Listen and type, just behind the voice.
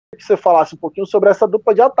que você falasse um pouquinho sobre essa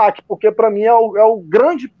dupla de ataque, porque para mim é o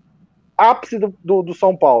grande ápice do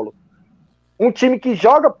São Paulo. Um time que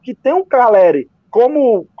joga, que tem o Calleri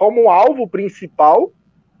como alvo principal,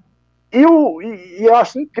 e eu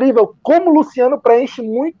acho incrível como o Luciano preenche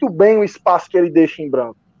muito bem o espaço que ele deixa em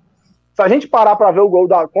branco. Se a gente parar para ver o gol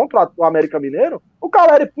contra o América Mineiro, o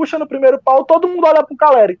Calleri puxa no primeiro pau, todo mundo olha pro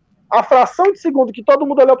Calleri. A fração de segundo que todo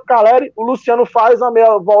mundo olhou pro Calleri, o Luciano faz a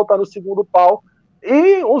meia volta no segundo pau.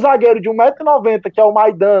 E um zagueiro de 1,90 m, que é o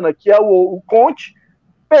Maidana, que é o Conte,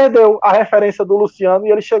 perdeu a referência do Luciano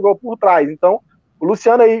e ele chegou por trás. Então, o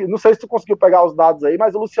Luciano aí, não sei se tu conseguiu pegar os dados aí,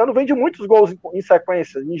 mas o Luciano vem de muitos gols em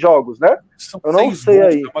sequência, em jogos, né? São Eu não 6 sei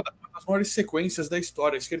gols, aí. é uma das maiores sequências da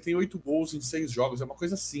história. Acho que ele tem 8 gols em 6 jogos, é uma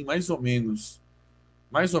coisa assim, mais ou menos.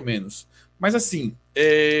 Mais ou menos. Mas assim,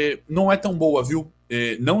 não é tão boa, viu?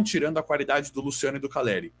 Não tirando a qualidade do Luciano e do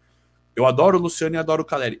Calleri. Eu adoro o Luciano e adoro o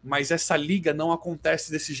Calleri, mas essa liga não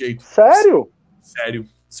acontece desse jeito. Sério? Sério,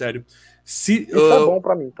 sério. Se, Isso é bom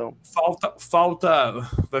pra mim, então. falta.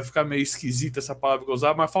 Vai ficar meio esquisita essa palavra que eu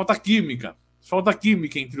usar, mas falta química. Falta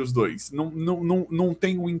química entre os dois. Não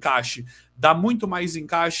tem um encaixe. Dá muito mais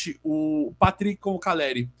encaixe o Patrick com o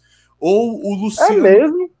Calleri. Ou o É Luciano.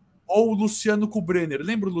 mesmo? Ou o Luciano com o Brenner.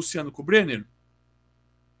 Lembra o Luciano com o Brenner?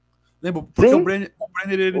 Lembra? Porque Sim. o Brenner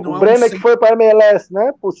ele não O é um Brenner que foi para MLS,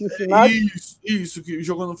 né? Por Cincinnati. Isso, que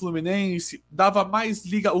jogou no Fluminense. Dava mais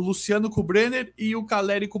liga o Luciano com o Brenner e o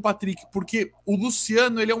Calleri com o Patrick, porque o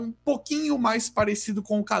Luciano ele é um pouquinho mais parecido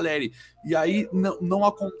com o Calleri, e aí não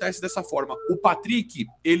acontece dessa forma. O Patrick,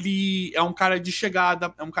 ele é um cara de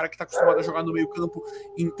chegada, é um cara que está acostumado a jogar no meio campo,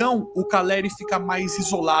 então o Calleri fica mais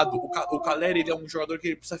isolado. O Calleri ele é um jogador que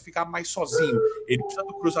ele precisa ficar mais sozinho, ele precisa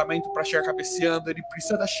do cruzamento para chegar cabeceando, ele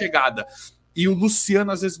precisa da chegada. E o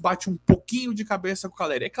Luciano às vezes bate um pouquinho de cabeça com o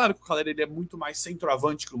Calleri. É claro que o Calleri ele é muito mais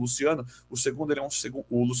centroavante que o Luciano. O Luciano ele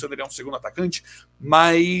é um segundo atacante,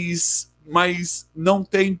 mas não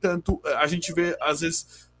tem tanto. A gente vê às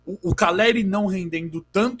vezes o Calleri não rendendo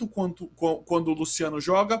tanto quanto quando o Luciano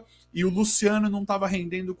joga, e o Luciano não estava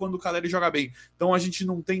rendendo quando o Calleri joga bem. Então a gente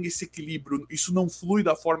não tem esse equilíbrio, isso não flui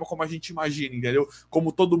da forma como a gente imagina, entendeu?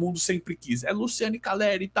 Como todo mundo sempre quis. É Luciano e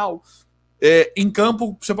Calleri e tal. Em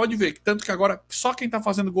campo, você pode ver que tanto que agora só quem tá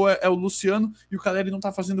fazendo gol é o Luciano, e o Calleri não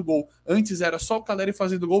tá fazendo gol. Antes era só o Calleri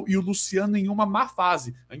fazendo gol e o Luciano em uma má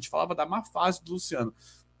fase. A gente falava da má fase do Luciano.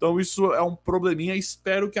 Então isso é um probleminha,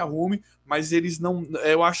 espero que arrume, mas eles não.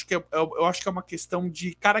 Eu acho que é uma questão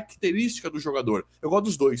de característica do jogador. Eu gosto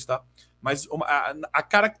dos dois, tá? Mas a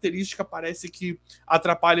característica parece que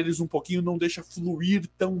atrapalha eles um pouquinho, não deixa fluir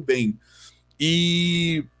tão bem.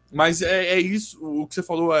 Mas é isso, o que você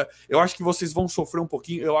falou. Eu acho que vocês vão sofrer um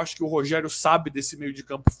pouquinho. Eu acho que o Rogério sabe desse meio de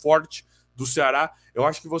campo forte do Ceará. Eu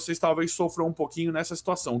acho que vocês talvez sofram um pouquinho nessa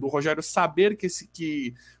situação, do Rogério saber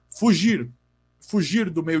que fugir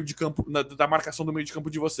do meio de campo, da marcação do meio de campo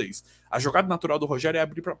de vocês. A jogada natural do Rogério é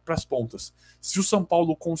abrir para as pontas. Se o São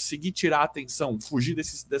Paulo conseguir tirar a atenção, fugir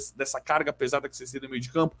dessa carga pesada que vocês têm no meio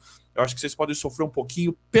de campo, eu acho que vocês podem sofrer um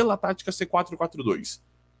pouquinho pela tática C4-4-2.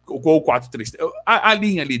 Ou 4-3. A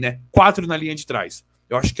linha ali, né? 4 na linha de trás.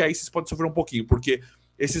 Eu acho que aí vocês podem sofrer um pouquinho, porque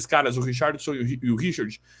esses caras, o Richardson e o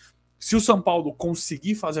Richard, se o São Paulo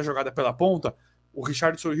conseguir fazer a jogada pela ponta, o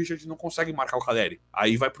Richardson e o Richard não conseguem marcar o Calleri.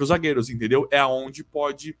 Aí vai para os zagueiros, entendeu? É onde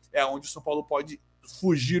o São Paulo pode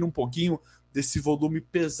fugir um pouquinho desse volume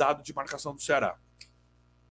pesado de marcação do Ceará.